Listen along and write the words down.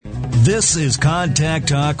This is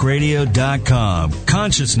ContactTalkRadio.com.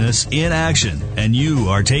 Consciousness in action. And you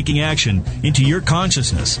are taking action into your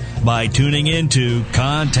consciousness by tuning into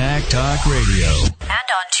Contact Talk Radio. And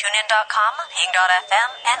on TuneIn.com, Hing.fm,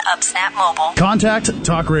 and UpSnap Mobile. Contact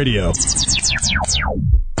Talk Radio.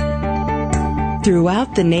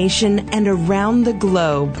 Throughout the nation and around the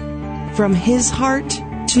globe, from his heart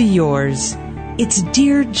to yours, it's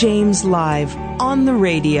Dear James Live on the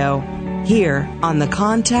radio, here on the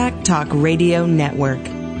Contact Talk Radio Network,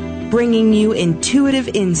 bringing you intuitive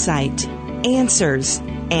insight, answers,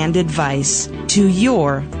 and advice to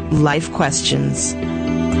your life questions.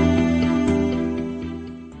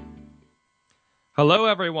 Hello,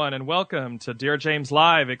 everyone, and welcome to Dear James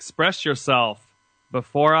Live. Express yourself.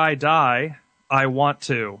 Before I die, I want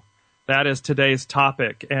to. That is today's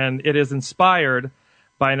topic, and it is inspired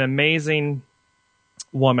by an amazing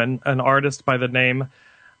woman, an artist by the name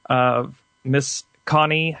of Miss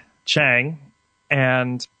Connie Chiang,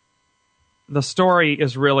 and the story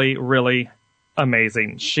is really, really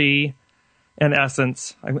amazing. She, in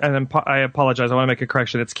essence, and I apologize, I want to make a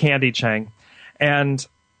correction, it's Candy Chiang, and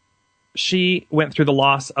she went through the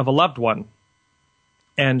loss of a loved one,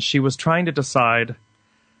 and she was trying to decide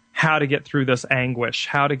how to get through this anguish,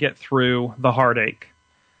 how to get through the heartache,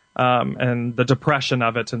 and the depression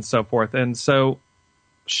of it and so forth. And so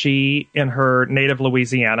she, in her native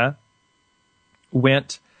Louisiana,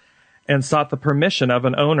 went and sought the permission of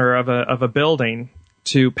an owner of a building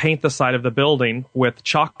to paint the side of the building with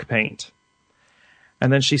chalk paint.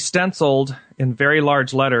 And then she stenciled in very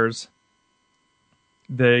large letters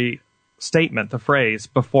the statement, the phrase,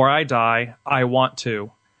 "Before I die, I want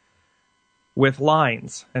to," with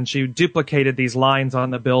lines. And she duplicated these lines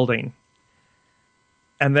on the building.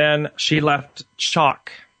 And then she left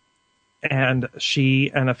chalk, and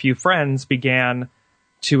she and a few friends began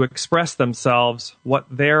to express themselves, what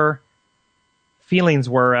their feelings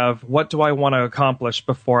were of, what do I want to accomplish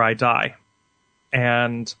before I die?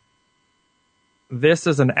 And this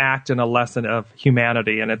is an act and a lesson of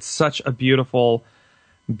humanity, and it's such a beautiful,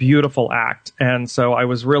 beautiful act. And so I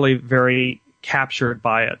was really very captured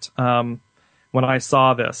by it when I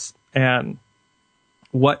saw this. And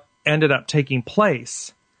what ended up taking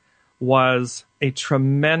place was a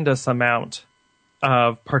tremendous amount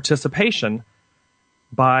of participation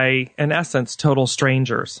by, in essence, total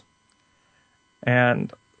strangers.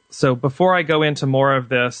 And so before I go into more of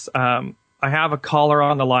this, I have a caller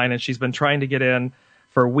on the line, and she's been trying to get in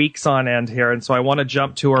for weeks on end here. And so I want to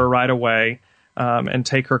jump to her right away and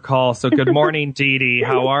take her call. So good morning, Dee Dee.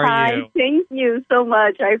 How are you? Hi, thank you so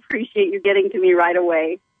much. I appreciate you getting to me right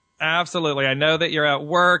away. Absolutely. I know that you're at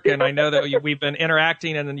work, and I know that we've been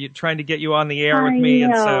interacting and then trying to get you on the air with me.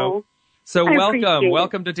 And so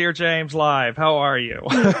welcome to Dear James Live. How are you?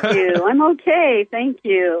 Thank you. I'm okay. Thank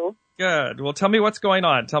you. Good. Well, tell me what's going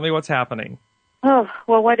on. Tell me what's happening. Oh,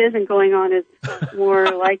 well, what isn't going on is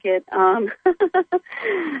more like it.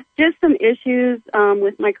 Just some issues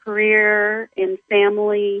with my career and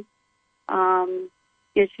family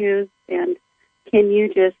issues. And can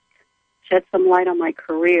you just shed some light on my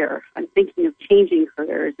career? I'm thinking of changing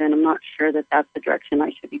careers, and I'm not sure that that's the direction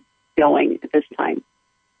I should be going at this time.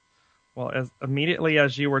 Well, immediately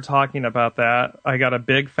as you were talking about that, I got a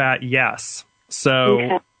big fat yes. So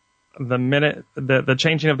okay. The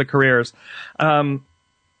changing of the careers, I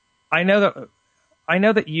know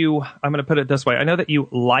that you, I'm going to put it this way. I know that you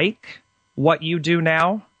like what you do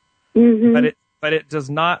now, but it does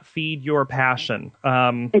not feed your passion.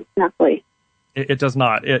 Exactly. It does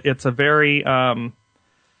not. It's a very, I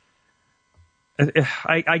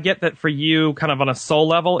get that for you, kind of on a soul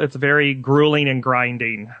level, it's very grueling and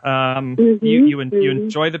grinding. You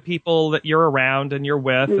enjoy the people that you're around and you're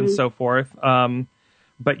with and so forth.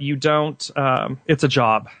 But you don't, it's a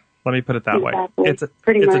job. Let me put it that way. It's a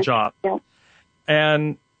job. Yeah.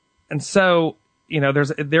 And so,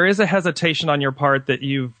 there is a hesitation on your part that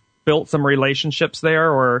you've built some relationships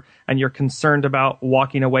there and you're concerned about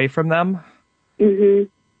walking away from them. Mm-hmm.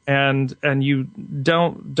 And you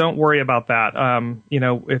don't worry about that.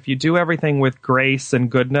 If you do everything with grace and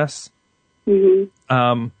goodness,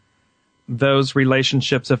 those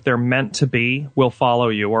relationships, if they're meant to be, will follow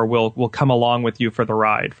you or will come along with you for the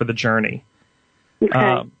ride, for the journey.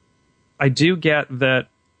 Okay. I do get that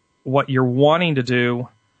what you're wanting to do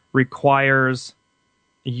requires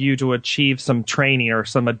you to achieve some training or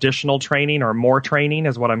some additional training or more training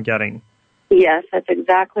is what I'm getting. Yes, that's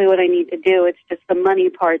exactly what I need to do. It's just the money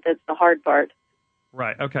part that's the hard part.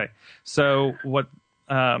 Right. Okay. So what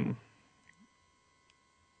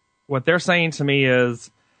they're saying to me is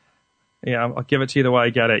Yeah, I'll give it to you the way I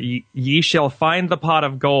get it. Ye shall find the pot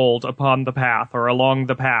of gold upon the path or along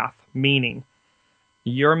the path, meaning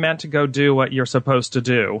you're meant to go do what you're supposed to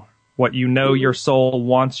do, what you know your soul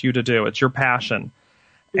wants you to do. It's your passion.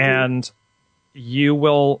 And you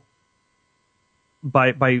will,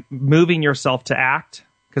 by moving yourself to act,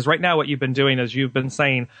 because right now what you've been doing is you've been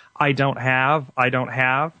saying, I don't have.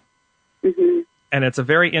 And it's a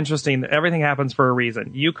very interesting, everything happens for a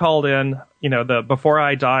reason. You called in, the before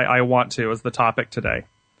I die, I want to is the topic today.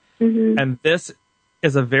 And this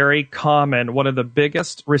is a very common, one of the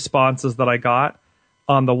biggest responses that I got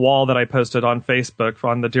on the wall that I posted on Facebook,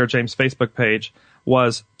 on the Dear James Facebook page,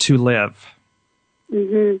 was to live.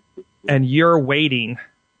 And you're waiting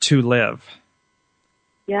to live.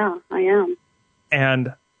 Yeah, I am.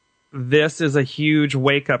 And this is a huge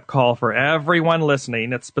wake-up call for everyone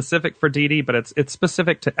listening. It's specific for Dee Dee, but it's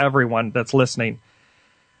specific to everyone that's listening.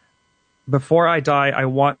 Before I die, I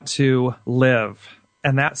want to live.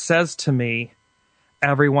 And that says to me,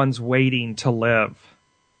 everyone's waiting to live.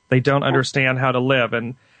 They don't understand how to live.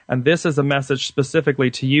 And this is a message specifically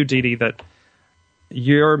to you, Dee Dee, that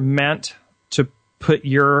you're meant to put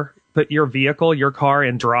your vehicle, your car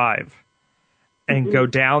in drive and go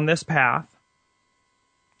down this path.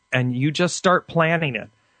 And you just start planning it.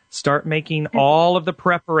 Start making all of the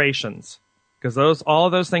preparations, because all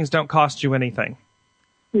of those things don't cost you anything.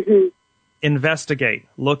 Investigate.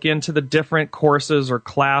 Look into the different courses or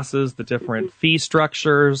classes, the different fee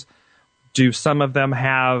structures. Do some of them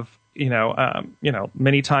have,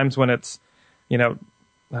 many times when it's,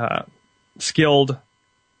 skilled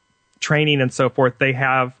training and so forth, they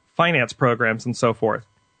have finance programs and so forth.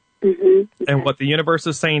 And what the universe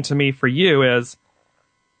is saying to me for you is,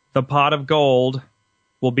 the pot of gold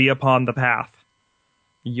will be upon the path.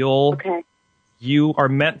 You are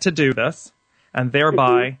meant to do this, and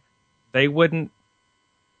thereby they wouldn't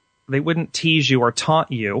tease you or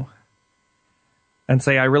taunt you and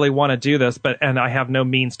say, I really want to do this, and I have no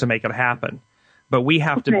means to make it happen. But we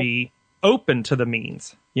have to be open to the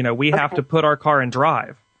means. We have to put our car in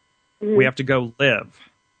drive. We have to go live.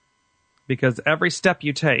 Because every step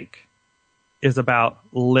you take is about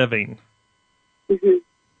living.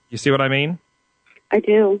 You see what I mean? I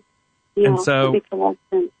do. Yeah, and so, that makes a lot of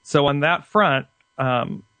sense. So on that front,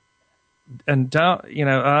 and don't,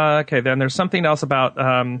 okay, then there's something else about,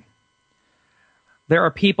 there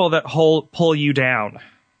are people that pull you down.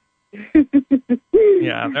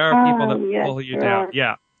 Yeah, there are people that pull you down.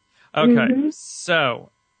 Yeah. Okay, so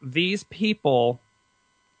these people,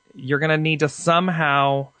 you're going to need to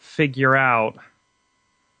somehow figure out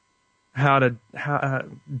how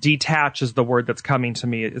detach is the word that's coming to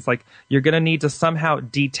me. It's like you're going to need to somehow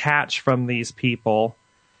detach from these people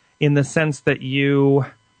in the sense that you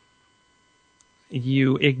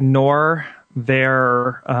ignore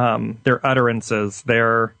their utterances,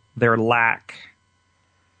 their lack.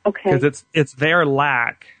 Okay. Because it's their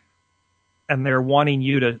lack, and they're wanting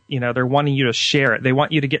you to share it. They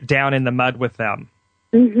want you to get down in the mud with them.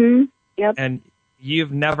 Yep. And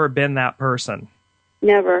you've never been that person.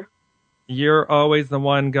 Never. You're always the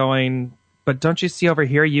one going, but don't you see over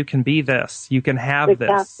here, you can be this. You can have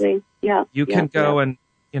this. Yeah. You can go and,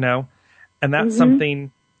 and that's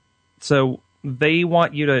something. So they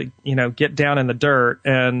want you to, get down in the dirt,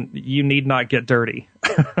 and you need not get dirty.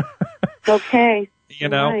 Okay.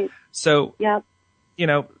 Right. So, you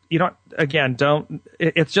don't,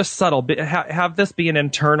 it's just subtle. Have this be an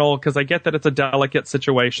internal, because I get that it's a delicate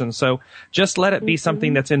situation. So just let it be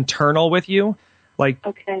something that's internal with you. Like,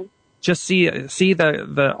 just see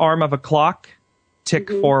the arm of a clock tick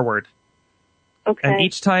forward. Okay. And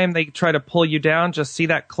each time they try to pull you down, just see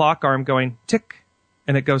that clock arm going tick,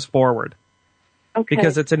 and it goes forward. Okay.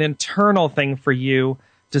 Because it's an internal thing for you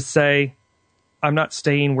to say, I'm not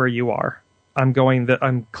staying where you are. I'm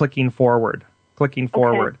clicking forward.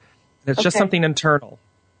 And it's just something internal.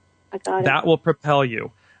 I got it. That will propel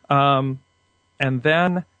you. And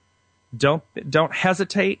then don't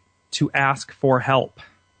hesitate to ask for help.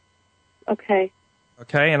 Okay.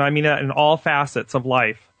 And I mean that in all facets of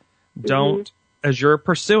life. Don't, as you're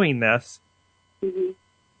pursuing this,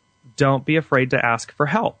 don't be afraid to ask for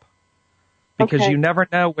help. Because you never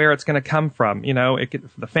know where it's going to come from.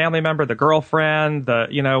 The family member, the girlfriend,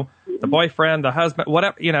 the boyfriend, the husband,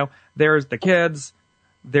 whatever, there's the kids.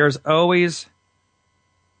 There's always,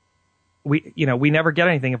 we never get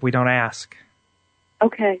anything if we don't ask.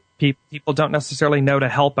 Okay. People don't necessarily know to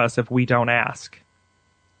help us if we don't ask.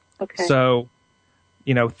 Okay. So,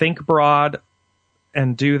 think broad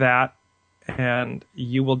and do that, and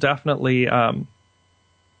you will definitely,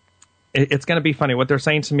 it's going to be funny. What they're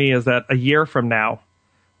saying to me is that a year from now,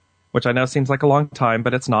 which I know seems like a long time,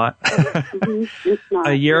 but it's not. It's not.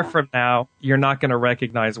 A year from now, you're not going to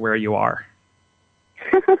recognize where you are.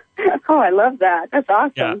 Oh, I love that. That's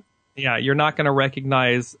awesome. Yeah, you're not going to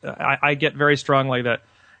recognize. I get very strongly that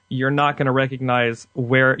you're not going to recognize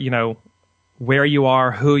where you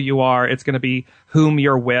are, who you are. It's going to be whom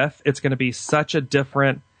you're with. It's going to be such a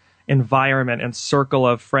different environment and circle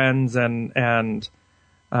of friends and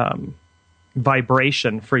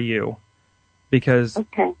vibration for you, because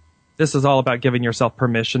this is all about giving yourself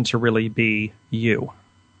permission to really be you.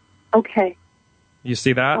 Okay. You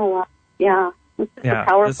see that? Oh, wow. Yeah. This is a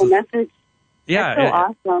powerful message. Yeah.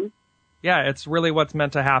 That's so awesome. Yeah, it's really what's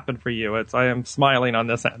meant to happen for you. I am smiling on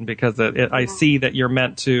this end because I see that you're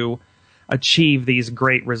meant to achieve these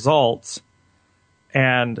great results.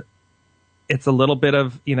 And it's a little bit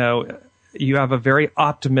of, you have a very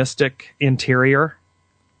optimistic interior.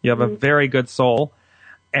 You have a very good soul.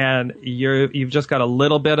 And you've just got a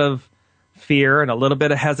little bit of fear and a little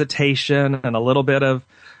bit of hesitation and a little bit of,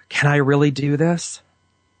 can I really do this?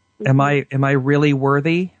 Am I really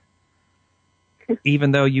worthy?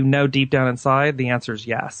 Even though you know deep down inside, the answer is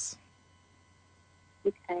yes.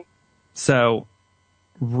 Okay. So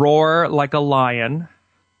roar like a lion.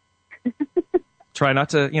 Try not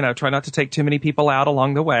to take too many people out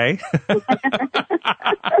along the way.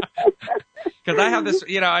 Because I have this,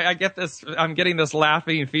 I get this, I'm getting this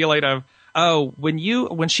laughing feeling of, oh,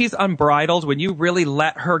 when she's unbridled, when you really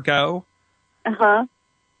let her go,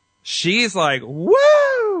 she's like,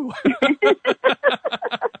 woo!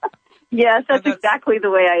 Yes, that's exactly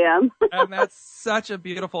the way I am. And that's such a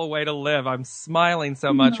beautiful way to live. I'm smiling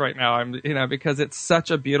so much right now. Because it's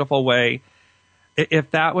such a beautiful way.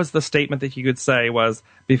 If that was the statement that you could say was,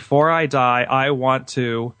 before I die, I want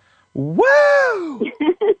to, woo!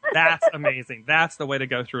 That's amazing. That's the way to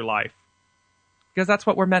go through life. Because that's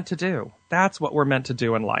what we're meant to do. That's what we're meant to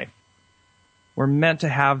do in life. We're meant to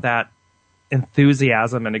have that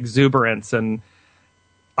enthusiasm and exuberance and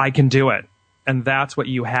I can do it. And that's what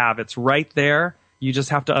you have. It's right there. You just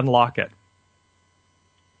have to unlock it.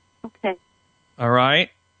 Okay. All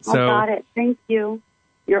right. I got it. Thank you.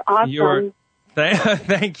 You're awesome.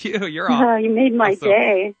 Thank you. You're awesome. You made my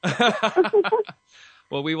day.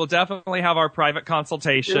 Well, we will definitely have our private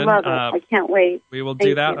consultation. Love it. I can't wait. We will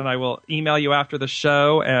do that, and I will email you after the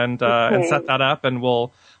show and set that up, and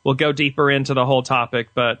we'll go deeper into the whole topic.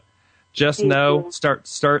 But just know, start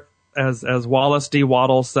as Wallace D.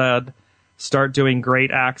 Waddle said, start doing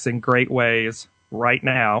great acts in great ways right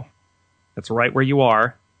now. That's right where you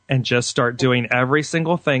are, and just start doing every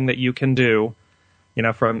single thing that you can do.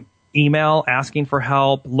 From email, asking for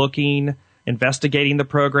help, looking, investigating the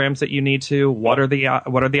programs that you need to. What are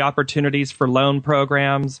the opportunities for loan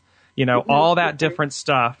programs? All that different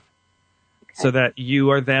stuff, so that you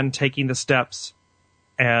are then taking the steps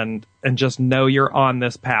and just know you're on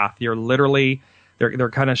this path. You're literally, they're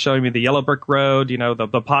kind of showing me the yellow brick road,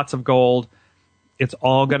 the pots of gold. It's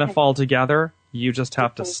all going to fall together. You just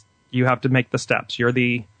have to make the steps. You're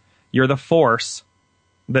the force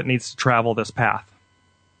that needs to travel this path.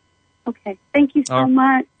 Okay. Thank you so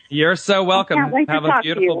much. You're so welcome. I can't wait Have to a talk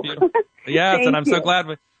beautiful, to you. beautiful. Yes, and I'm you.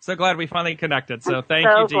 so glad we finally connected. So thank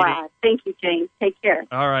so you, Dee glad. Dee. Thank you, James. Take care.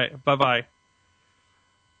 All right. Bye-bye.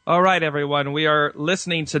 All right, everyone. We are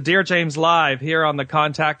listening to Dear James Live here on the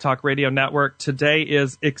Contact Talk Radio Network. Today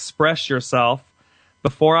is Express Yourself.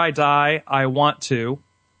 Before I die, I want to.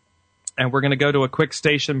 And we're going to go to a quick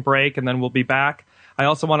station break, and then we'll be back. I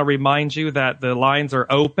also want to remind you that the lines are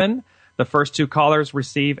open. The first two callers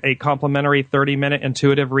receive a complimentary 30-minute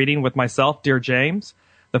intuitive reading with myself, Dear James.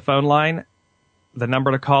 The phone line, the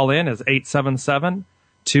number to call in is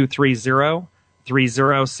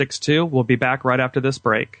 877-230-3062. We'll be back right after this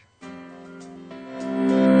break.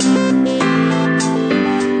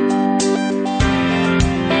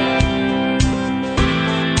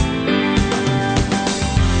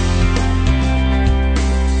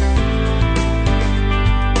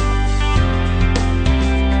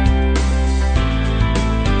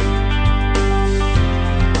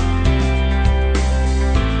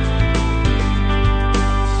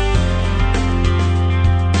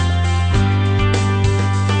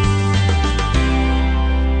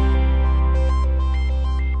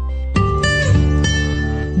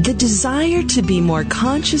 The desire to be more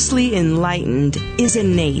consciously enlightened is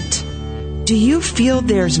innate. Do you feel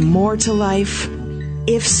there's more to life?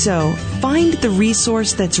 If so, find the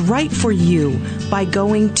resource that's right for you by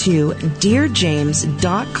going to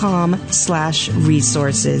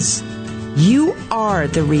dearjames.com/resources. You are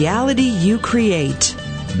the reality you create.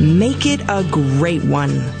 Make it a great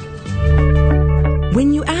one.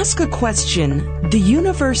 When you ask a question, the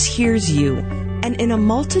universe hears you. and in a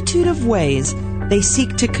multitude of ways, they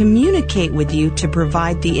seek to communicate with you to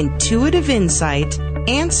provide the intuitive insight,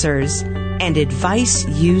 answers, and advice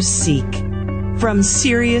you seek. From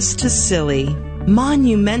serious to silly,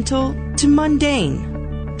 monumental to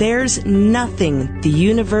mundane, there's nothing the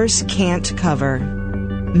universe can't cover.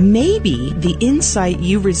 Maybe the insight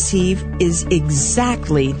you receive is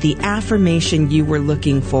exactly the affirmation you were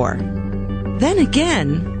looking for. Then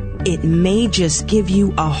again, it may just give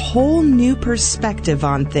you a whole new perspective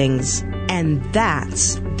on things. And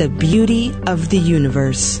that's the beauty of the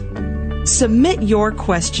universe. Submit your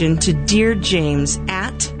question to Dear James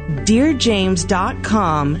at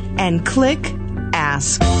DearJames.com and click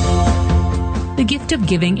Ask. The gift of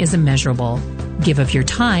giving is immeasurable. Give of your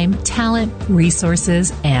time, talent,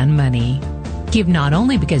 resources, and money. Give not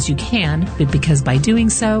only because you can, but because by doing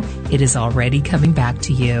so, it is already coming back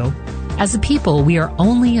to you. As a people, we are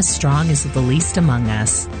only as strong as the least among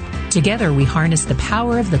us. Together, we harness the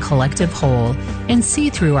power of the collective whole and see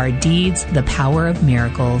through our deeds the power of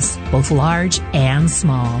miracles, both large and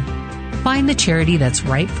small. Find the charity that's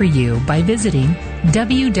right for you by visiting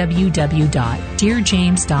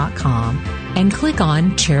www.dearjames.com and click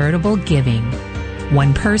on Charitable Giving.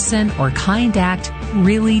 One person or kind act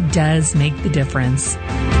really does make the difference.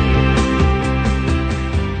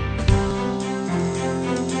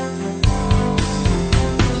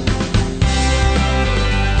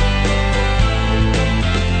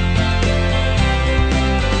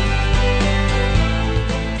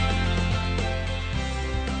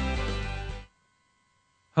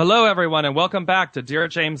 Hello, everyone, and welcome back to Dear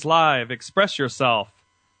James Live. Express yourself.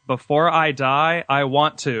 Before I die, I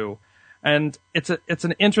want to. And it's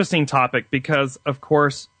an interesting topic because, of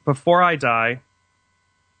course, before I die,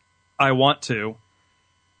 I want to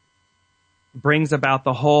brings about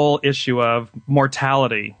the whole issue of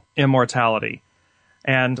mortality, immortality,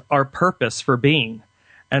 and our purpose for being.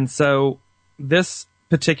 And so this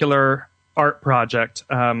particular art project,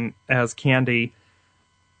 as Candy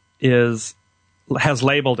has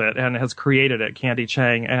labeled it and has created it, Candy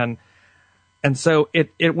Chang, and so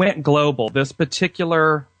it went global. This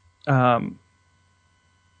particular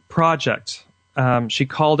project, she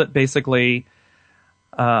called it basically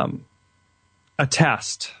a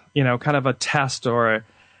test, kind of a test,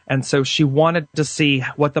 and so she wanted to see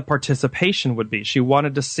what the participation would be. She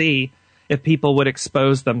wanted to see if people would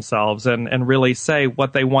expose themselves and really say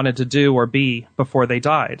what they wanted to do or be before they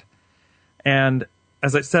died. And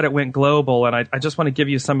as I said, it went global, and I just want to give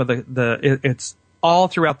you some of it's all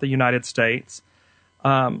throughout the United States.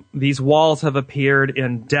 These walls have appeared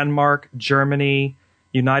in Denmark, Germany,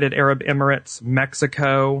 United Arab Emirates,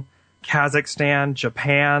 Mexico, Kazakhstan,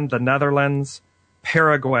 Japan, the Netherlands,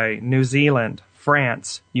 Paraguay, New Zealand,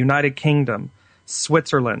 France, United Kingdom,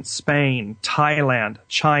 Switzerland, Spain, Thailand,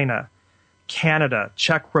 China, Canada,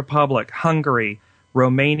 Czech Republic, Hungary,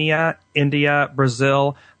 Romania, India,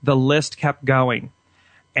 Brazil. The list kept going.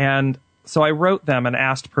 And so I wrote them and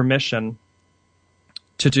asked permission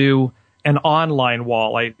to do an online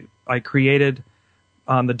wall. I created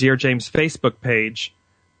on the Dear James Facebook page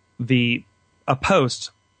a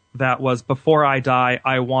post that was "Before I die,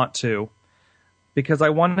 I want to," because I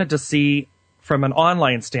wanted to see from an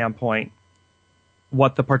online standpoint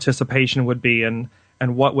what the participation would be and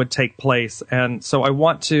what would take place. And so I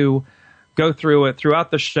want to go through it throughout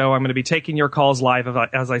the show. I'm going to be taking your calls live,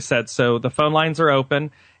 as I said. So the phone lines are open.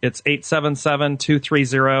 It's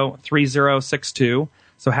 877-230-3062.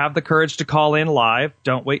 So have the courage to call in live.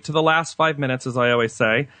 Don't wait to the last 5 minutes, as I always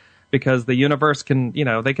say, because the universe can,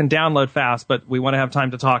 they can download fast, but we want to have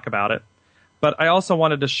time to talk about it. But I also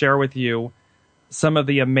wanted to share with you some of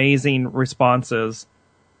the amazing responses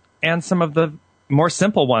and some of the more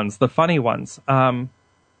simple ones, the funny ones. And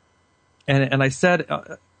I said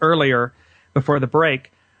earlier, before the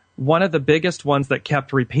break, one of the biggest ones that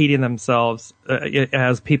kept repeating themselves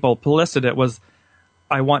as people listed it was,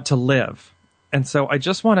 "I want to live." And so I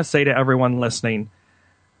just want to say to everyone listening,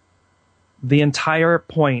 the entire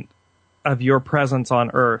point of your presence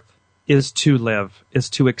on earth is to live, is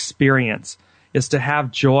to experience, is to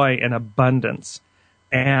have joy and abundance.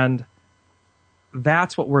 And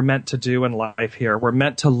that's what we're meant to do in life here. We're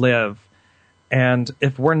meant to live. And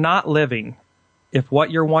if we're not living, if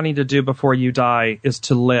what you're wanting to do before you die is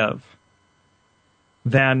to live,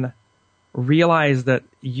 then realize that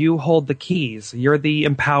you hold the keys. You're the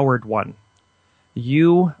empowered one.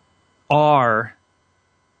 You are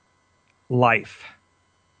life.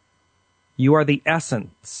 You are the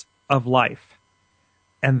essence of life.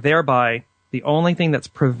 And thereby, the only thing that's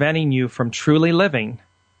preventing you from truly living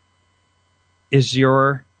is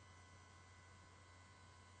your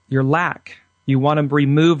lack, You want to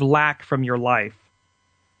remove lack from your life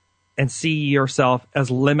and see yourself as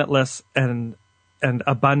limitless and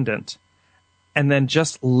abundant. And then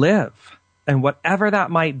just live. And whatever that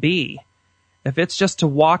might be, if it's just to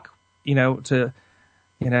walk, the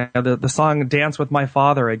song Dance with My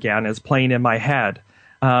Father again is playing in my head.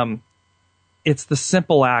 It's the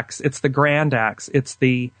simple acts. It's the grand acts. It's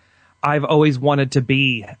the I've always wanted to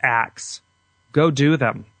be acts. Go do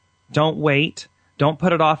them. Don't wait. Don't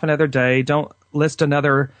put it off another day. Don't list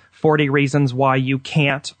another 40 reasons why you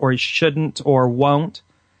can't or shouldn't or won't.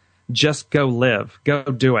 Just go live. Go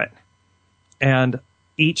do it. And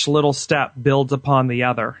each little step builds upon the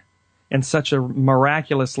other in such a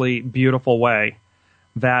miraculously beautiful way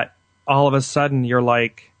that all of a sudden you're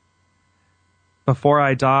like, before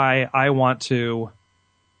I die, I want to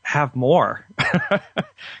have more.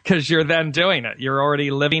 Because you're then doing it. You're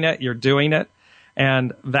already living it. You're doing it.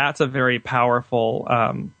 And that's a very powerful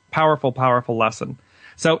lesson.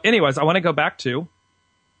 So anyways, I want to go back to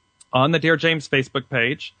on the Dear James Facebook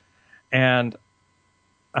page, and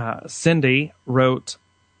Cindy wrote,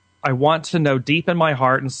 I want to know deep in my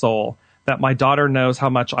heart and soul that my daughter knows how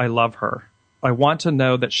much I love her. I want to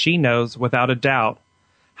know that she knows without a doubt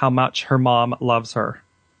how much her mom loves her.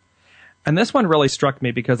 And this one really struck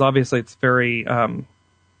me because obviously it's very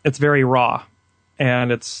raw,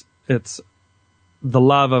 and it's the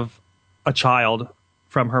love of a child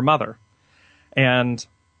from her mother. And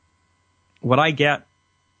what I get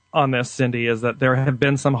on this, Cindy, is that there have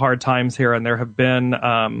been some hard times here, and there have been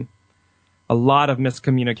a lot of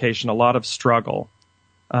miscommunication, a lot of struggle.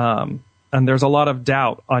 And there's a lot of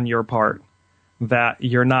doubt on your part that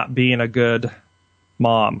you're not being a good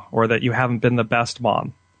mom or that you haven't been the best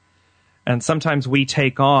mom. And sometimes we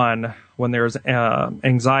take on, when there's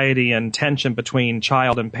anxiety and tension between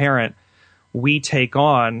child and parent, we take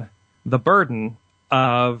on the burden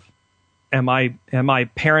of, am I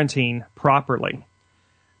parenting properly?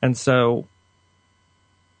 And so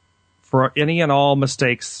for any and all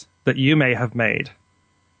mistakes that you may have made,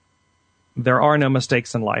 there are no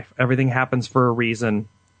mistakes in life. Everything happens for a reason.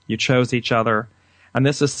 You chose each other. And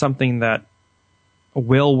this is something that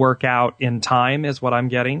will work out in time, is what I'm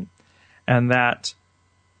getting. And that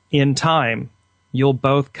in time, you'll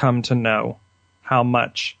both come to know how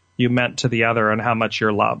much you meant to the other and how much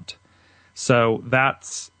you're loved. So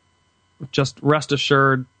that's, just rest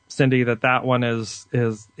assured, Cindy, that one is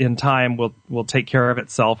in time will take care of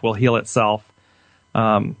itself, will heal itself,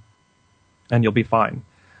 and you'll be fine.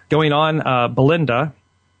 Going on, Belinda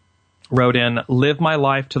wrote in, live my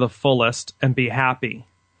life to the fullest and be happy.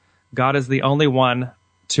 God is the only one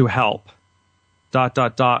to help. ...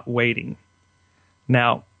 waiting.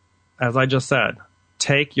 Now, as I just said,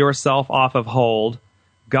 take yourself off of hold.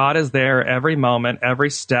 God is there every moment, every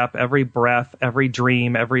step, every breath, every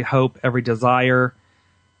dream, every hope, every desire.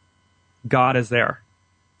 God is there.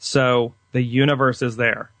 So the universe is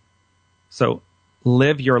there. So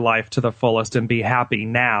live your life to the fullest and be happy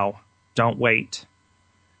now. Don't wait.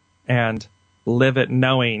 And live it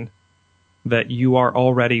knowing that you are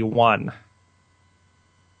already one.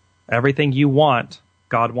 Everything you want,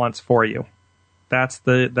 God wants for you. That's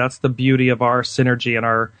the beauty of our synergy and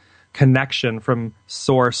our connection from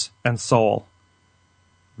source and soul.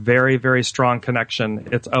 Very, very strong connection.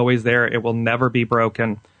 It's always there. It will never be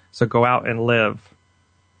broken. So go out and live.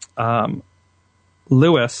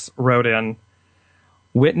 Lewis wrote in,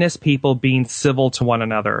 witness people being civil to one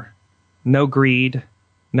another. No greed,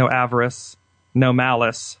 no avarice, no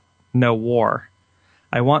malice, no war.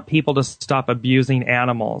 I want people to stop abusing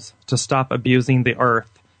animals, to stop abusing the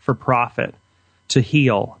earth for profit, to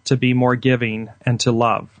heal, to be more giving, and to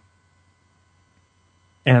love.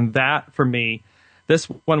 And that, for me, this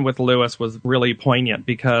one with Lewis was really poignant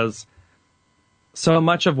because so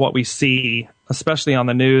much of what we see, especially on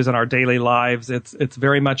the news and our daily lives, it's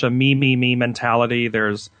very much a me mentality.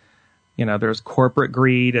 There's corporate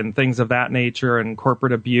greed and things of that nature, and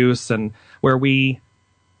corporate abuse, and where we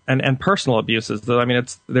and personal abuses. I mean,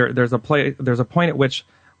 there's a point at which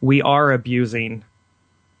we are abusing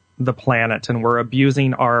the planet, and we're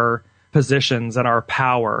abusing our positions and our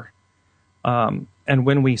power. And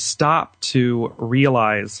when we stop to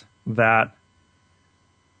realize that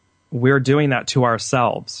we're doing that to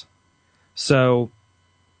ourselves. So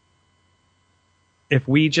if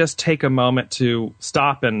we just take a moment to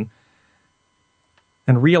stop and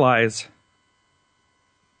realize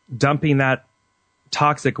dumping that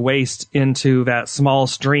toxic waste into that small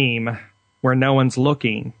stream where no one's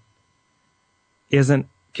looking isn't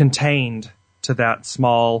contained to that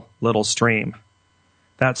small little stream.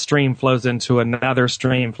 That stream flows into another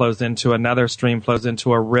stream, flows into another stream, flows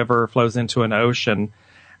into a river, flows into an ocean.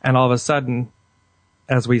 And all of a sudden,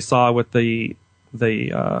 as we saw with the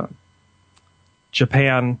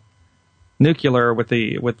Japan nuclear, with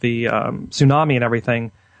the tsunami and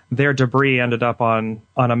everything, their debris ended up on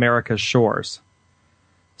America's shores.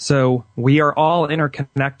 So we are all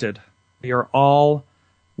interconnected. We are all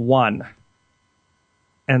one.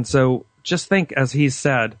 And so just think, as he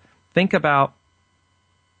said, think about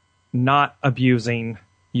not abusing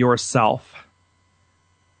yourself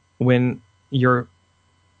when you're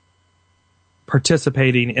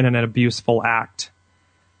participating in an abuseful act.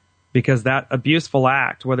 Because that abuseful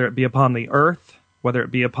act, whether it be upon the earth, whether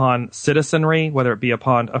it be upon citizenry, whether it be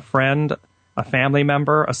upon a friend, a family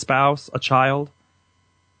member, a spouse, a child,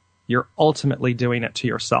 you're ultimately doing it to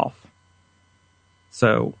yourself.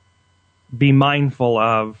 So be mindful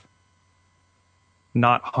of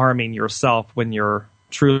not harming yourself when you're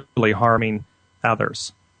truly harming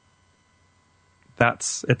others.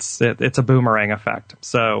 It's a boomerang effect.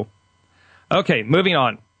 So, okay, moving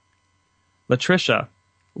on. Latricia,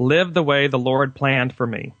 live the way the Lord planned for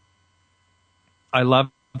me. I love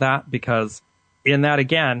that, because in that,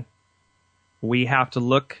 again, we have to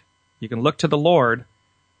look, you can look to the Lord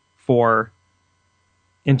for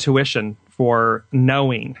intuition, for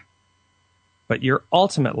knowing, but you're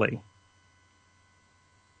ultimately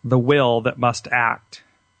the will that must act.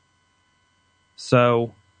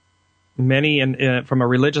 So many, from a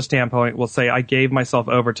religious standpoint, will say, I gave myself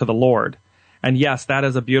over to the Lord. And yes, that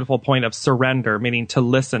is a beautiful point of surrender, meaning to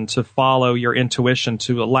listen, to follow your intuition,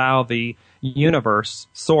 to allow the universe,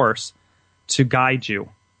 source, to guide you.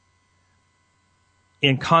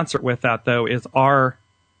 In concert with that, though, is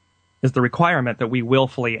the requirement that we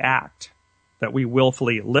willfully act, that we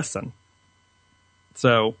willfully listen.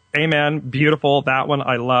 So, amen, beautiful, that one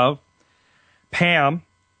I love. Pam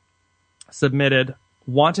submitted,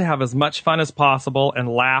 want to have as much fun as possible and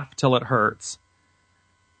laugh till it hurts.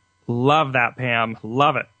 Love that, Pam.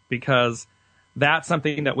 Love it, because that's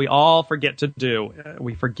something that we all forget to do.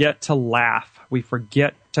 We forget to laugh. We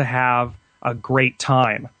forget to have a great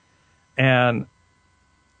time. And,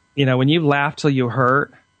 you know, when you laugh till you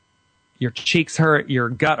hurt, your cheeks hurt, your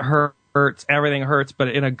gut hurts, everything hurts, but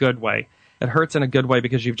in a good way. It hurts in a good way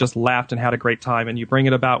because you've just laughed and had a great time, and you bring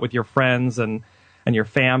it about with your friends and your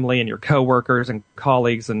family and your coworkers and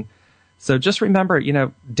colleagues. And so just remember, you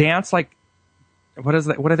know, dance like, what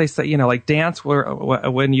do they say? You know, like dance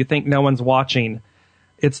when you think no one's watching.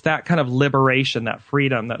 It's that kind of liberation, that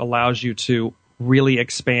freedom that allows you to really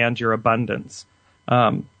expand your abundance.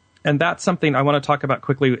 And that's something I want to talk about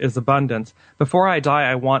quickly, is abundance. Before I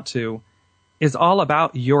die, I want to is all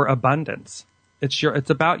about your abundance. It's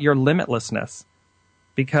about your limitlessness,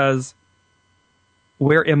 because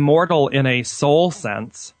we're immortal in a soul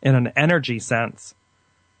sense, in an energy sense.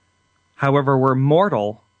 However, we're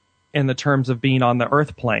mortal in the terms of being on the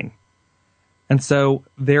earth plane. And so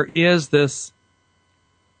there is this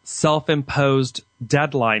self-imposed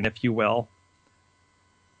deadline, if you will,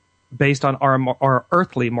 based on our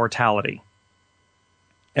earthly mortality.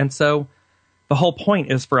 And so the whole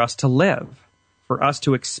point is for us to live, for us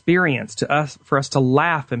to experience, for us to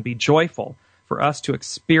laugh and be joyful, for us to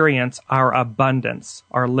experience our abundance,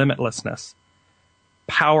 our limitlessness.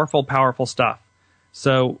 Powerful, powerful stuff.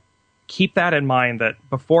 So keep that in mind, that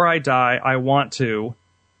before I die, I want to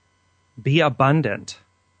be abundant.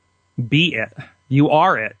 Be it. You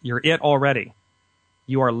are it. You're it already.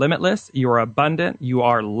 You are limitless. You are abundant. You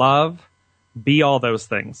are love. Be all those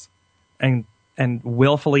things. And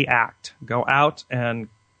willfully act. Go out and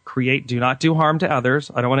create. Do not do harm to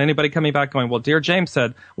others. I don't want anybody coming back going, well, dear James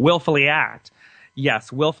said, willfully act.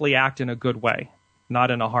 Yes, willfully act in a good way,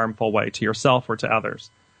 not in a harmful way to yourself or to others.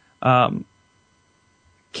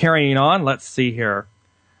 Carrying on, let's see here.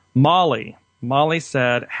 Molly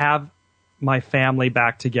said, have my family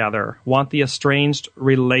back together. Want the estranged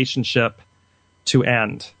relationship to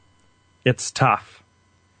end. It's tough.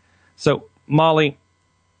 So, Molly,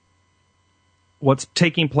 what's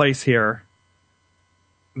taking place here,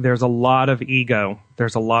 there's a lot of ego.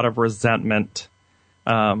 There's a lot of resentment.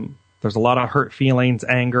 There's a lot of hurt feelings,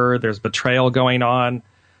 anger. There's betrayal going on.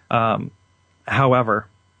 However,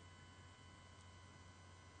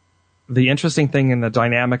 the interesting thing in the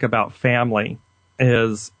dynamic about family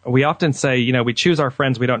is we often say, you know, we choose our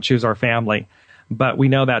friends, we don't choose our family. But we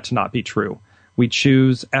know that to not be true. We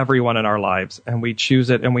choose everyone in our lives, and we choose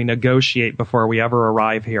it and we negotiate before we ever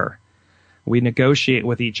arrive here. We negotiate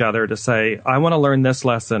with each other to say, I want to learn this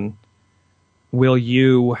lesson. Will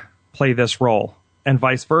you play this role? And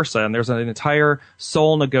vice versa. And there's an entire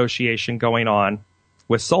soul negotiation going on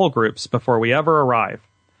with soul groups before we ever arrive.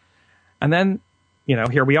 And then, you know,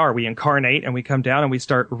 here we are. We incarnate and we come down and we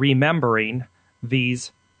start remembering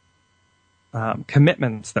these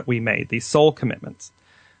commitments that we made, these soul commitments.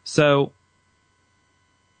 So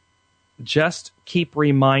just keep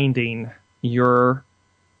reminding your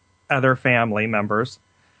other family members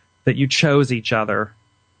that you chose each other,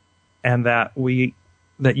 and that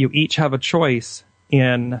you each have a choice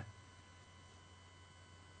in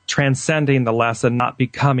transcending the lesson, not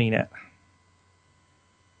becoming it.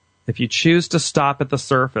 If you choose to stop at the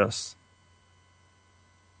surface,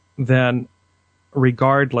 then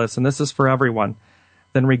regardless, and this is for everyone,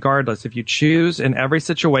 then regardless, if you choose in every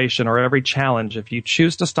situation or every challenge, if you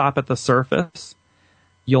choose to stop at the surface,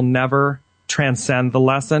 you'll never transcend the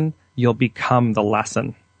lesson, you'll become the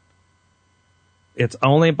lesson. It's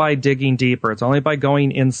only by digging deeper, it's only by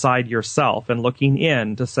going inside yourself and looking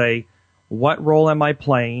in to say, what role am I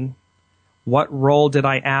playing? What role did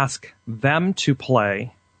I ask them to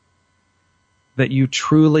play? That you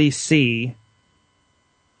truly see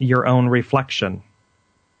your own reflection.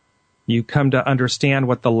 You come to understand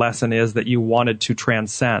what the lesson is that you wanted to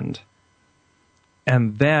transcend.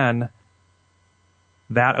 And then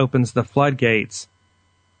that opens the floodgates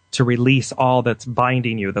to release all that's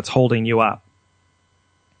binding you, that's holding you up.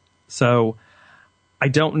 So I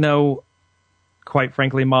don't know, quite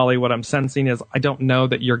frankly, Molly, what I'm sensing is I don't know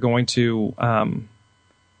that you're going to,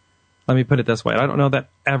 let me put it this way. I don't know that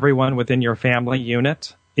everyone within your family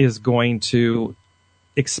unit is going to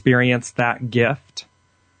experience that gift.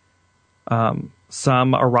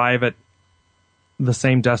 Some arrive at the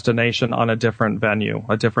same destination on a different venue,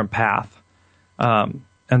 a different path. And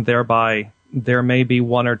thereby, there may be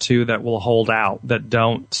one or two that will hold out, that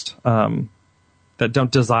don't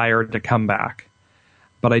desire to come back.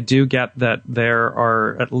 But I do get that there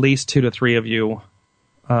are at least 2 to 3 of you,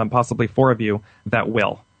 possibly 4 of you, that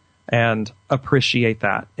will. And appreciate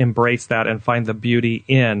that, embrace that, and find the beauty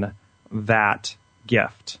in that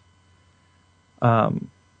gift.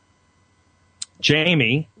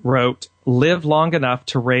 Jamie wrote, "Live long enough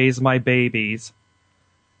to raise my babies,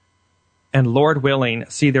 and Lord willing,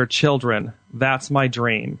 see their children. That's my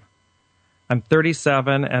dream. I'm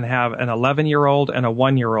 37 and have an 11-year-old and a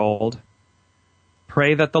 1-year-old.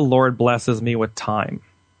 Pray that the Lord blesses me with time."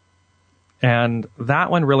 And that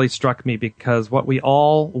one really struck me because what we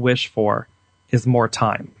all wish for is more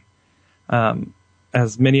time.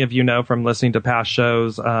 As many of you know from listening to past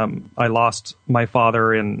shows, I lost my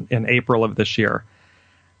father in April of this year.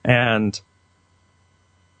 And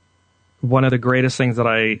one of the greatest things that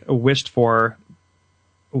I wished for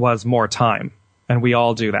was more time. And we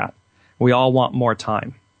all do that. We all want more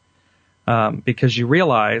time. Because you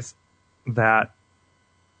realize that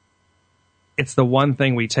it's the one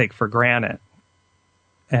thing we take for granted.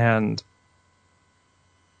 And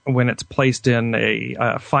when it's placed in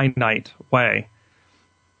a finite way,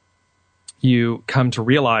 you come to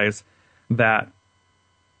realize that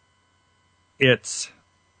it's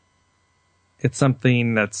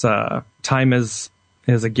something that's time is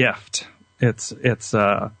a gift. It's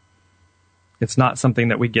not something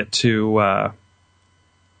that we get to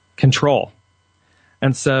control.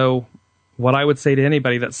 And so what I would say to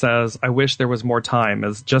anybody that says, I wish there was more time,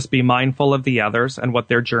 is just be mindful of the others and what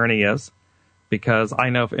their journey is. Because I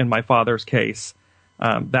know in my father's case,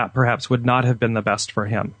 that perhaps would not have been the best for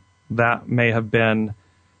him. That may have been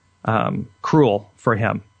cruel for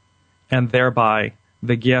him. And thereby,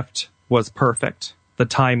 the gift was perfect. The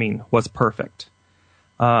timing was perfect.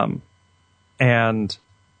 And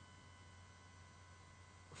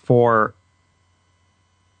for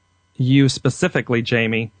you specifically,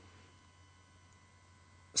 Jamie,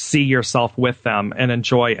 see yourself with them and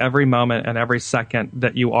enjoy every moment and every second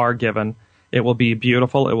that you are given. It will be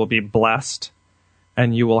beautiful. It will be blessed.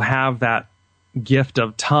 And you will have that gift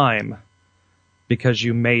of time because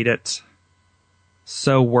you made it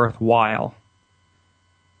so worthwhile.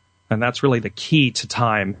 And that's really the key to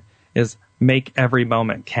time, is make every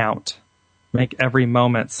moment count. Make every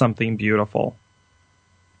moment something beautiful.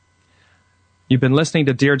 You've been listening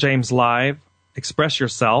to Dear James Live. Express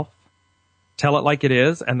yourself. Tell it like it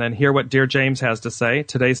is, and then hear what Dear James has to say.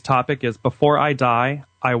 Today's topic is Before I Die,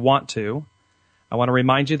 I Want To. I want to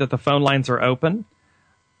remind you that the phone lines are open.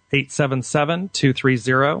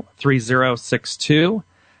 877-230-3062.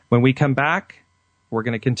 When we come back, we're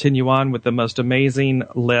going to continue on with the most amazing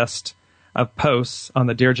list of posts on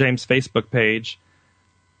the Dear James Facebook page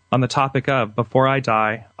on the topic of Before I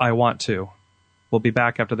Die, I Want To. We'll be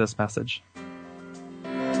back after this message.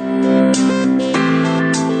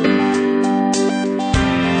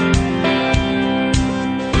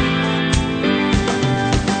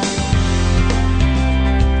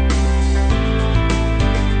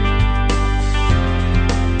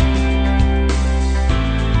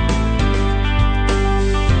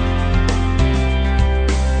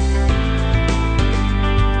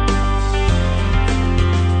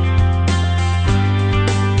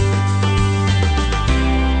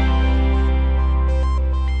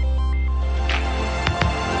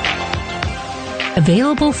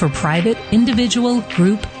 Available for private, individual,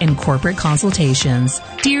 group, and corporate consultations,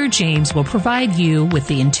 Dear James will provide you with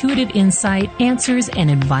the intuitive insight, answers,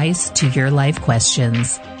 and advice to your life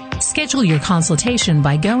questions. Schedule your consultation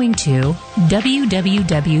by going to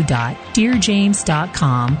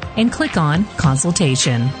www.dearjames.com and click on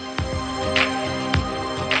Consultation.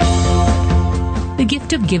 The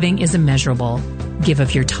gift of giving is immeasurable. Give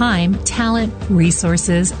of your time, talent,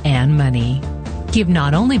 resources, and money. Give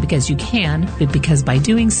not only because you can, but because by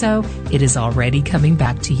doing so, it is already coming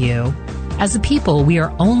back to you. As a people, we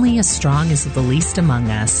are only as strong as the least among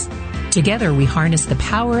us. Together, we harness the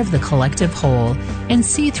power of the collective whole and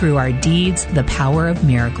see through our deeds the power of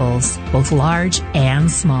miracles, both large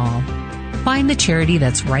and small. Find the charity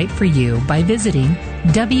that's right for you by visiting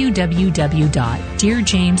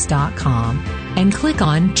www.dearjames.com and click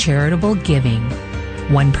on Charitable Giving.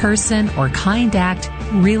 One person or kind act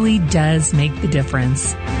really does make the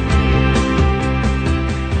difference.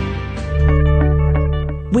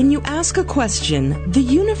 When you ask a question, the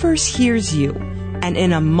universe hears you, and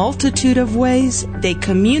in a multitude of ways, they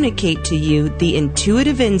communicate to you the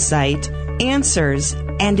intuitive insight, answers,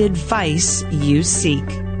 and advice you seek.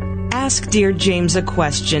 Ask Dear James a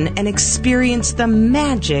question and experience the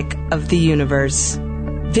magic of the universe.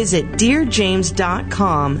 Visit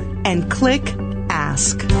DearJames.com and click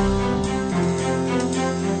Ask.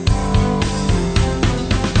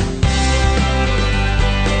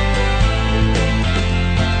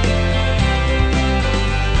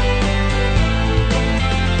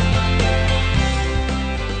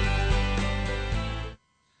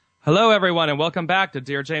 Hello, everyone, and welcome back to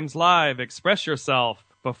Dear James Live. Express yourself.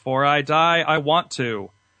 Before I die, I want to.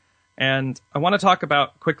 And I want to talk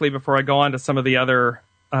about quickly before I go on to some of the other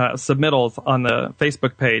submittals on the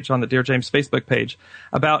Facebook page, on the Dear James Facebook page,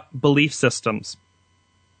 about belief systems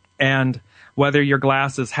and whether your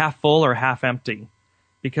glass is half full or half empty.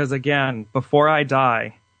 Because again, before I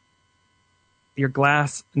die, your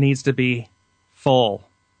glass needs to be full,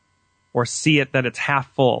 or see it that it's half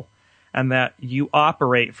full, and that you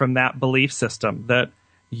operate from that belief system that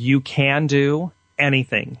you can do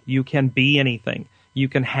anything, you can be anything, you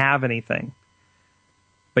can have anything.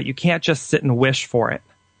 But you can't just sit and wish for it.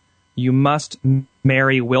 You must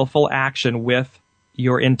marry willful action with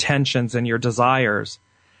your intentions and your desires.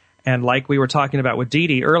 And like we were talking about with Dee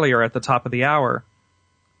Dee earlier at the top of the hour,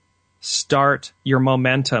 start your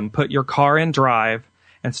momentum. Put your car in drive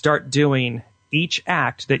and start doing each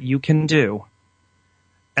act that you can do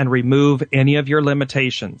and remove any of your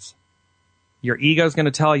limitations. Your ego is going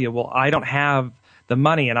to tell you, well, I don't have the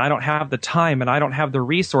money and I don't have the time and I don't have the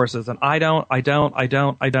resources and I don't. And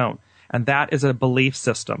that is a belief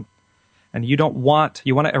system. And you want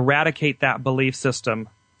to eradicate that belief system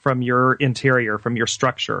from your interior, from your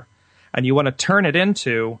structure. And you want to turn it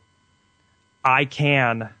into, I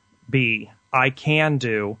can be, I can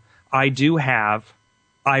do, I do have,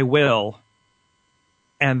 I will.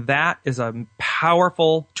 And that is a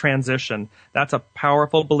powerful transition. That's a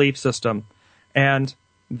powerful belief system. And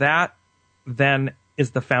that then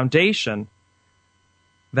is the foundation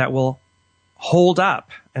that will hold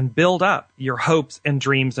up and build up your hopes and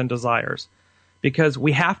dreams and desires. Because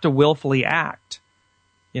we have to willfully act.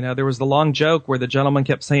 You know, there was the long joke where the gentleman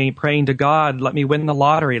kept praying to God, let me win the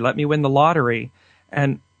lottery, let me win the lottery.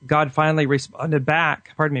 And God finally responded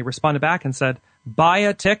back and said, buy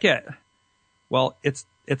a ticket. Well, it's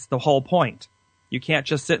the whole point. You can't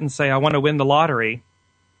just sit and say, I want to win the lottery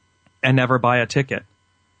and never buy a ticket.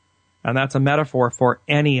 And that's a metaphor for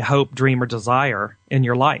any hope, dream, or desire in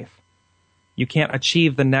your life. You can't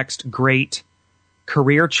achieve the next great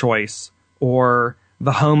career choice or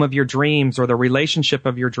the home of your dreams or the relationship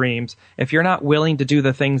of your dreams if you're not willing to do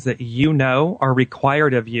the things that you know are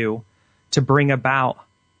required of you to bring about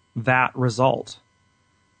that result.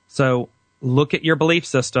 So look at your belief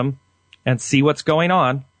system and see what's going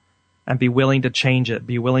on and be willing to change it,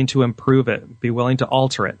 be willing to improve it, be willing to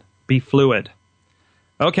alter it, be fluid.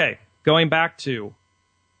 Okay, going back to,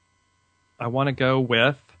 I want to go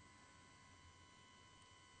with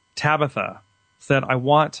Tabitha. Said, I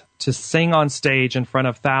want to sing on stage in front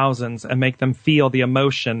of thousands and make them feel the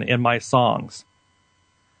emotion in my songs.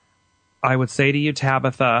 I would say to you,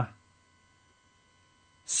 Tabitha,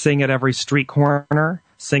 sing at every street corner,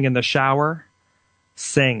 sing in the shower,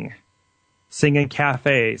 sing in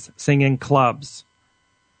cafes, sing in clubs.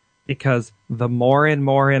 Because the more and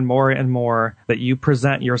more and more and more that you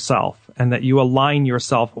present yourself and that you align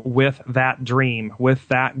yourself with that dream, with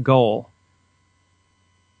that goal,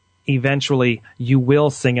 eventually you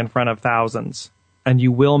will sing in front of thousands and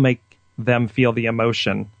you will make them feel the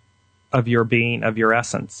emotion of your being, of your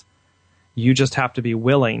essence. You just have to be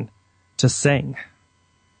willing to sing.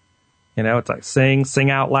 It's like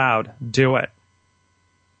sing out loud, do it.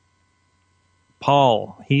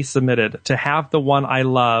 Paul, he submitted, to have the one I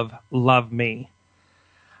love me.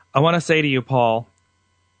 I want to say to you, Paul,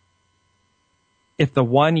 if the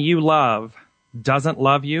one you love doesn't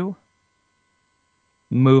love you,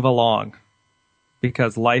 move along,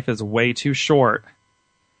 because life is way too short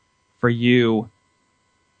for you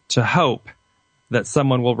to hope that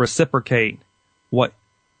someone will reciprocate what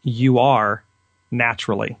you are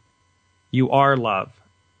naturally. You are love.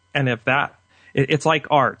 And if it's like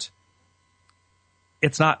art.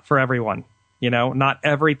 It's not for everyone, not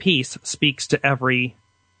every piece speaks to every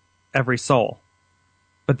soul,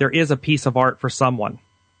 but there is a piece of art for someone.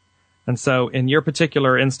 And so in your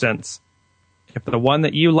particular instance, if the one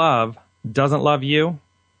that you love doesn't love you,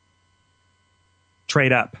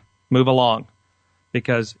 trade up, move along,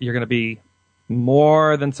 because you're going to be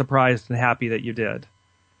more than surprised and happy that you did.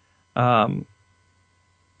 I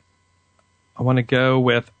want to go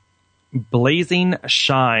with Blazing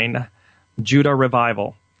Shine, Judah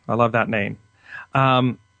Revival. I love that name.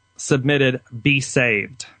 Submitted, be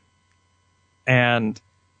saved. And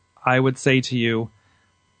I would say to you,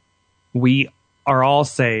 we are all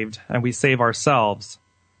saved, and we save ourselves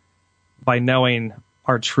by knowing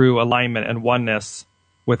our true alignment and oneness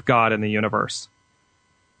with God in the universe.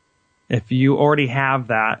 If you already have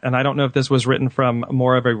that, and I don't know if this was written from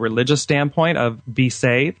more of a religious standpoint of be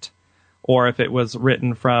saved, or if it was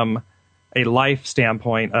written from a life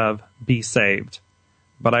standpoint of be saved.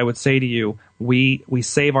 But I would say to you, we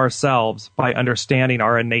save ourselves by understanding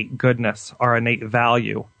our innate goodness, our innate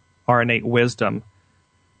value, our innate wisdom,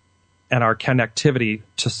 and our connectivity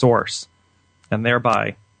to Source. And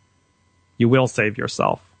thereby, you will save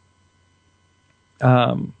yourself.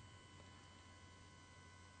 I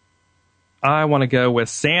want to go with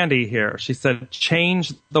Sandy here. She said,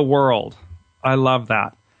 change the world. I love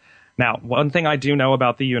that. Now, one thing I do know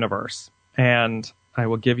about the universe, and I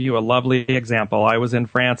will give you a lovely example. I was in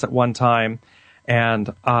France at one time,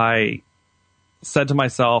 and I said to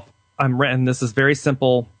myself, and this is very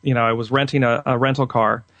simple. I was renting a rental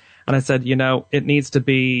car, and I said, it needs to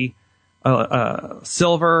be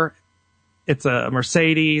silver. It's a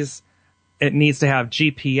Mercedes. It needs to have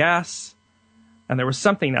GPS. And there was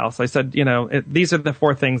something else. I said, these are the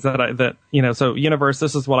four things so universe,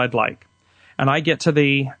 this is what I'd like. And I get to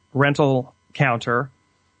the rental counter,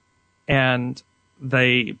 and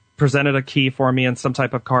they presented a key for me in some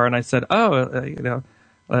type of car, and I said, la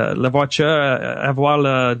voiture avoir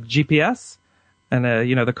le GPS, and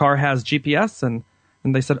the car has GPS, and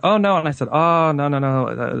they said, oh no, and I said, oh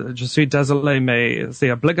no, je suis désolé, mais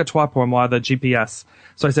c'est obligatoire pour moi the GPS.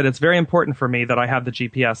 So I said, it's very important for me that I have the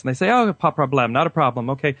GPS, and they say, oh, pas problème, not a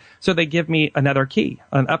problem, okay. So they give me another key,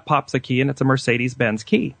 and up pops a key, and it's a Mercedes-Benz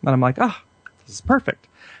key, and I'm like, this is perfect.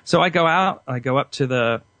 So I go out, I go up to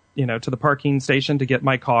the parking station to get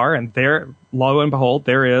my car, and there, lo and behold,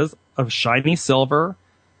 there is a shiny silver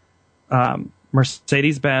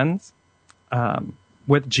Mercedes-Benz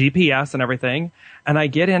with GPS and everything. And I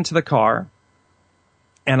get into the car,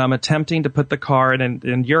 and I'm attempting to put the car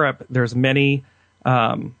in Europe. There's many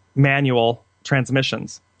manual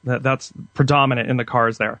transmissions. That's predominant in the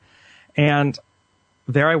cars there. And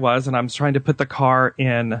there I was, and I'm trying to put the car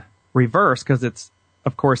in reverse because it's,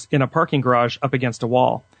 of course, in a parking garage up against a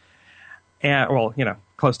wall. And,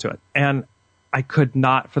 close to it. And I could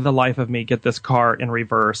not, for the life of me, get this car in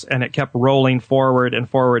reverse. And it kept rolling forward and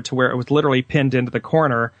forward to where it was literally pinned into the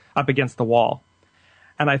corner up against the wall.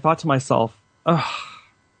 And I thought to myself,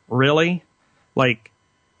 really?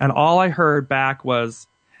 And all I heard back was,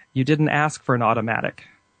 you didn't ask for an automatic.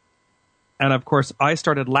 And of course, I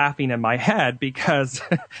started laughing in my head because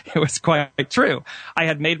it was quite true. I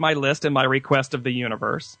had made my list and my request of the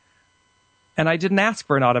universe, and I didn't ask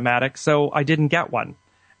for an automatic, so I didn't get one.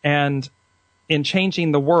 And in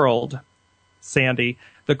changing the world, Sandy,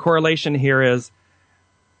 the correlation here is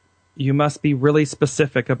you must be really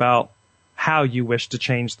specific about how you wish to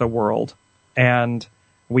change the world. And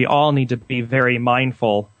we all need to be very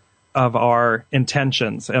mindful of our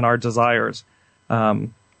intentions and our desires.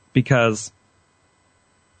 Because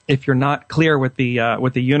if you're not clear with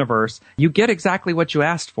the universe, you get exactly what you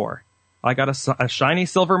asked for. I got a shiny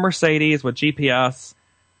silver Mercedes with GPS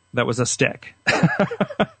that was a stick.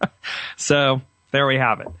 So there we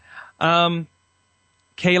have it.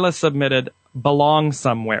 Kayla submitted belong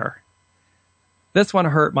somewhere. This one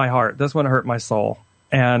hurt my heart. This one hurt my soul.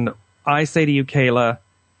 And I say to you, Kayla,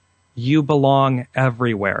 you belong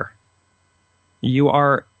everywhere. You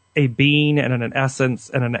are a being and an essence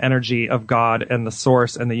and an energy of God and the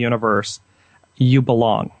source and the universe. You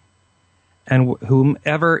belong. And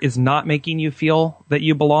whomever is not making you feel that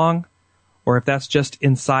you belong, or if that's just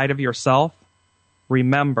inside of yourself,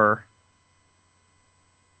 remember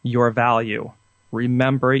your value.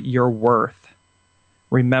 Remember your worth.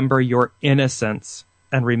 Remember your innocence,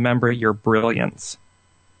 and remember your brilliance.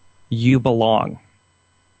 You belong.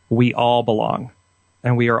 We all belong.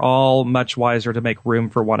 And we are all much wiser to make room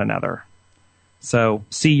for one another. So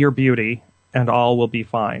see your beauty, and all will be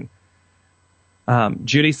fine.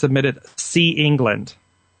 Judy submitted, see England.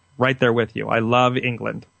 Right there with you. I love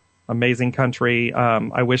England. Amazing country.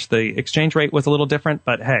 I wish the exchange rate was a little different,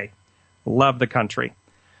 but hey, love the country.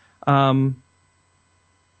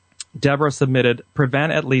 Deborah submitted,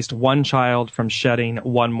 prevent at least one child from shedding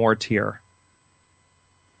one more tear.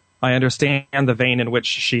 I understand the vein in which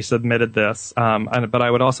she submitted this, but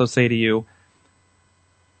I would also say to you,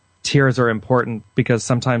 tears are important because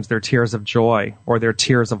sometimes they're tears of joy, or they're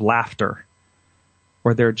tears of laughter,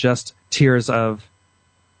 or they're just tears of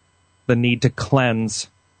the need to cleanse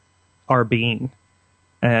our being.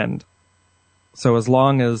 And so as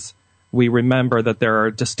long as we remember that there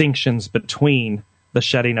are distinctions between the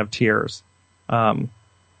shedding of tears, will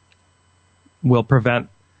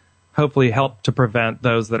hopefully help to prevent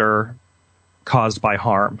those that are caused by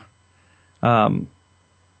harm. Going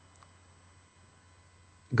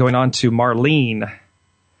on to Marlene,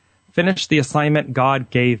 finish the assignment God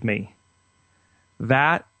gave me.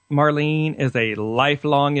 That, Marlene, is a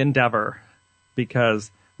lifelong endeavor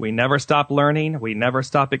because we never stop learning, we never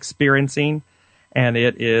stop experiencing, and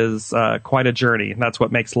it is quite a journey. And that's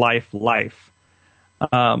what makes life life.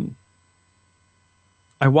 I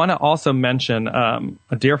want to also mention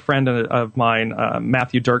a dear friend of mine,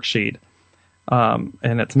 Matthew Dirksheed,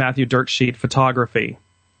 and it's Matthew Dirksheed Photography.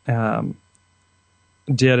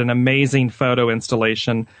 Did an amazing photo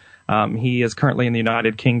installation. He is currently in the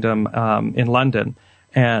United Kingdom, in London,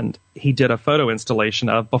 and he did a photo installation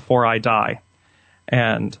of Before I Die.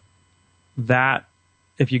 And that,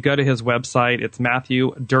 if you go to his website, it's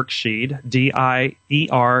Matthew Dirksheed,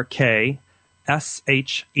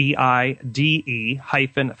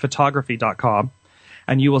 DIERKSHEIDE-photography.com.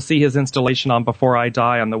 And you will see his installation on Before I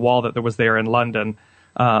Die on the wall that was there in London.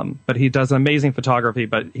 But he does amazing photography,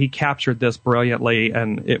 but he captured this brilliantly,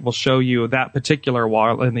 and it will show you that particular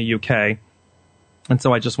wall in the UK. And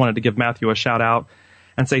so I just wanted to give Matthew a shout out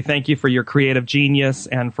and say thank you for your creative genius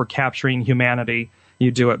and for capturing humanity.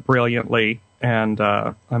 You do it brilliantly, and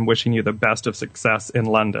I'm wishing you the best of success in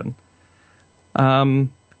London.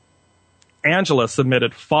 Angela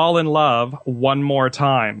submitted, fall in love one more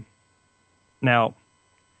time. Now,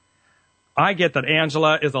 I get that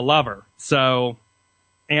Angela is a lover. So,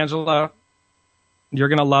 Angela, you're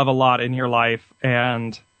going to love a lot in your life,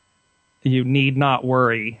 and you need not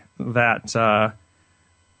worry that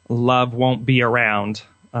love won't be around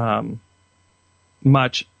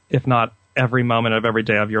much, if not every moment of every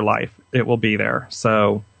day of your life. It will be there.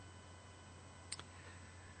 So,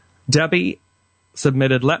 Debbie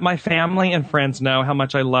submitted, let my family and friends know how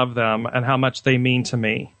much I love them and how much they mean to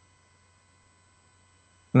me.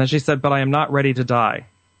 And then she said, but I am not ready to die.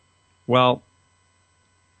 Well,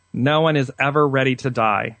 no one is ever ready to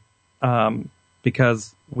die,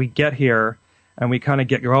 because we get here and we kind of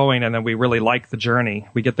get going, and then we really like the journey.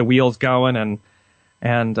 We get the wheels going,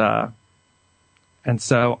 and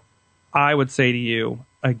so I would say to you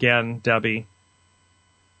again, Debbie,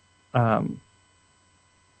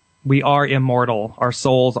 we are immortal. Our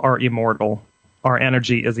souls are immortal. Our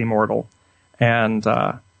energy is immortal. And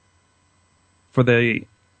for the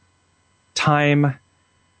time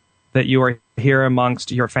that you are here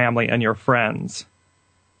amongst your family and your friends,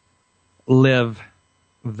 live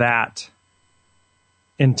that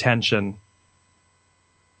intention.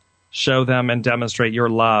 Show them and demonstrate your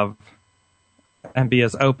love, and be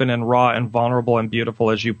as open and raw and vulnerable and beautiful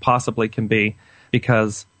as you possibly can be,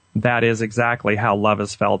 because that is exactly how love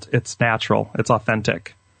is felt. It's natural. It's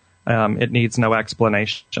authentic. It needs no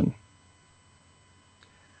explanation.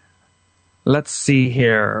 Let's see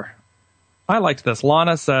here. I liked this.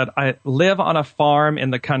 Lana said, I live on a farm in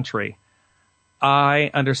the country.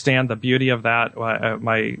 I understand the beauty of that.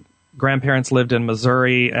 My grandparents lived in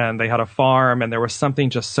Missouri, and they had a farm, and there was something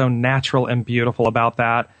just so natural and beautiful about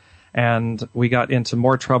that. And we got into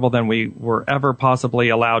more trouble than we were ever possibly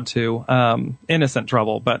allowed to. Innocent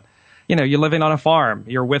trouble. But, you know, you're living on a farm.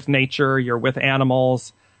 You're with nature. You're with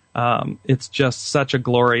animals. It's just such a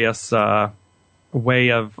glorious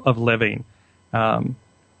way of living.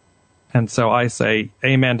 And so I say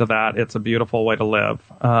amen to that. It's a beautiful way to live.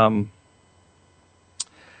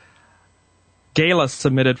 Gayla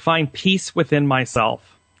submitted, find peace within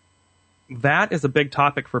myself. That is a big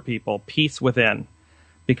topic for people, peace within.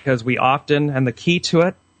 Because we often, and the key to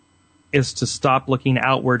it is to stop looking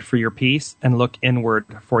outward for your peace and look inward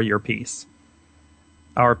for your peace.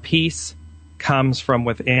 Our peace comes from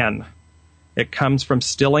within. It comes from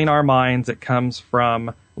stilling our minds. It comes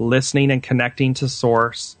from listening and connecting to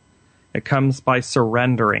Source. It comes by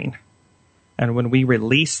surrendering. And when we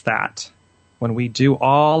release that, when we do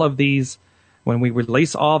all of these, when we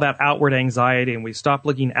release all that outward anxiety and we stop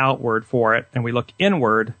looking outward for it and we look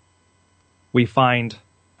inward, we find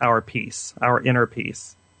our peace, our inner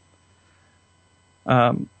peace.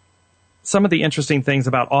 Some of the interesting things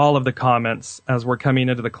about all of the comments as we're coming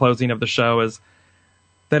into the closing of the show is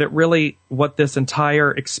that it really, what this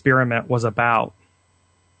entire experiment was about,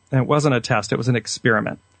 and it wasn't a test, it was an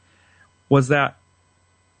experiment, was that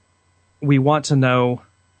we want to know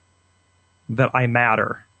that I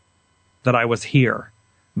matter, that I was here,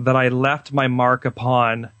 that I left my mark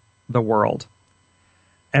upon the world.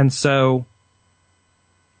 And so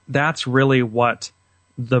that's really what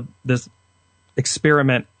this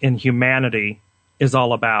experiment in humanity is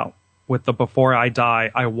all about. With the Before I Die,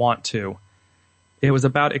 I Want To. It was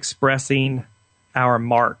about expressing our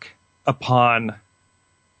mark upon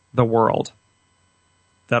the world,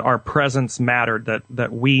 that our presence mattered,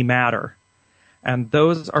 that we matter. And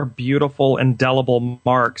those are beautiful, indelible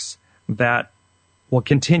marks that will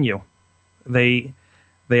continue. They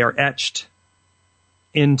are etched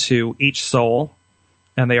into each soul,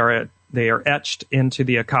 and they are etched into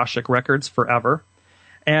the Akashic records forever.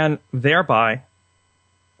 And thereby,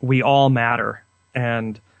 we all matter.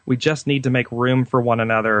 And we just need to make room for one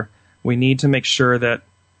another. We need to make sure that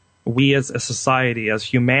we as a society, as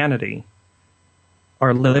humanity,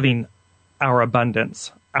 are living our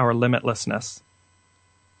abundance, our limitlessness.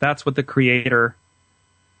 That's what the Creator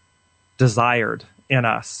desired in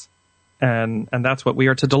us. And that's what we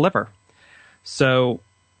are to deliver. So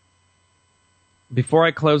before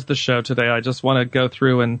I close the show today, I just want to go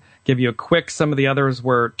through and give you a quick, some of the others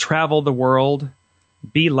were travel the world,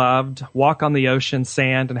 be loved, walk on the ocean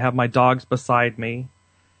sand and have my dogs beside me,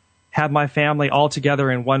 have my family all together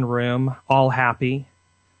in one room, all happy,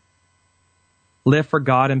 live for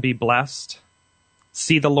God and be blessed,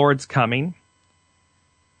 see the Lord's coming,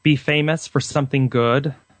 be famous for something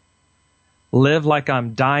good, live like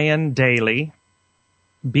I'm dying daily,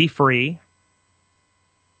 be free,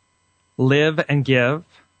 live and give,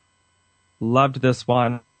 loved this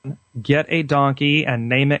one, get a donkey and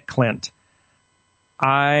name it Clint.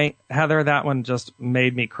 Heather, that one just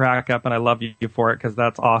made me crack up, and I love you for it because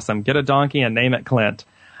that's awesome. Get a donkey and name it Clint.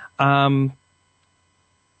 Find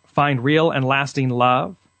real and lasting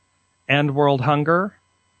love, end world hunger,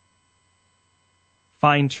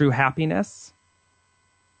 find true happiness,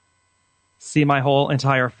 see my whole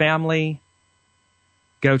entire family,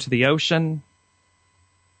 go to the ocean,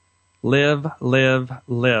 live, live,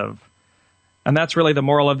 live. And that's really the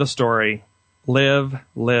moral of the story. Live,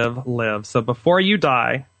 live, live. So before you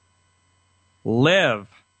die, live.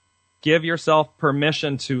 Give yourself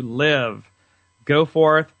permission to live. Go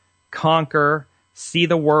forth, conquer, see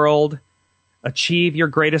the world, achieve your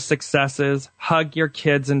greatest successes, hug your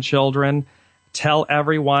kids and children, tell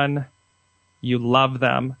everyone you love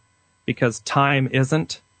them, because time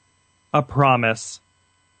isn't a promise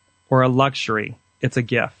or a luxury. It's a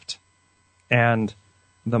gift. And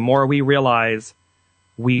the more we realize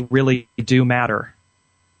we really do matter,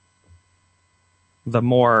 the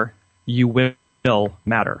more you will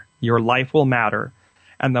matter. Your life will matter,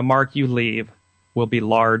 and the mark you leave will be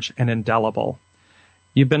large and indelible.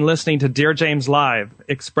 You've been listening to Dear James Live.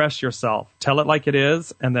 Express yourself. Tell it like it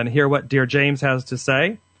is, and then hear what Dear James has to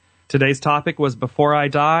say. Today's topic was Before I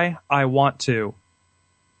Die, I Want To.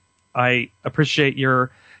 I appreciate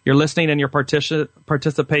your listening and your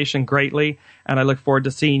participation greatly, and I look forward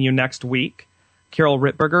to seeing you next week. Carol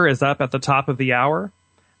Rittberger is up at the top of the hour.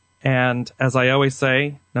 And as I always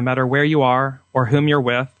say, no matter where you are or whom you're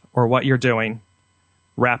with or what you're doing,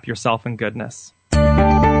 wrap yourself in goodness.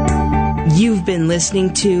 You've been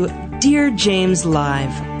listening to Dear James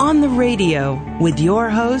Live on the radio with your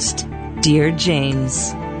host, Dear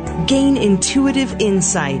James. Gain intuitive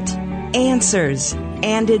insight, answers,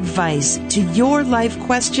 and advice to your life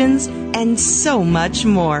questions and so much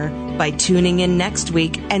more by tuning in next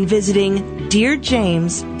week and visiting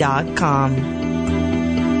DearJames.com.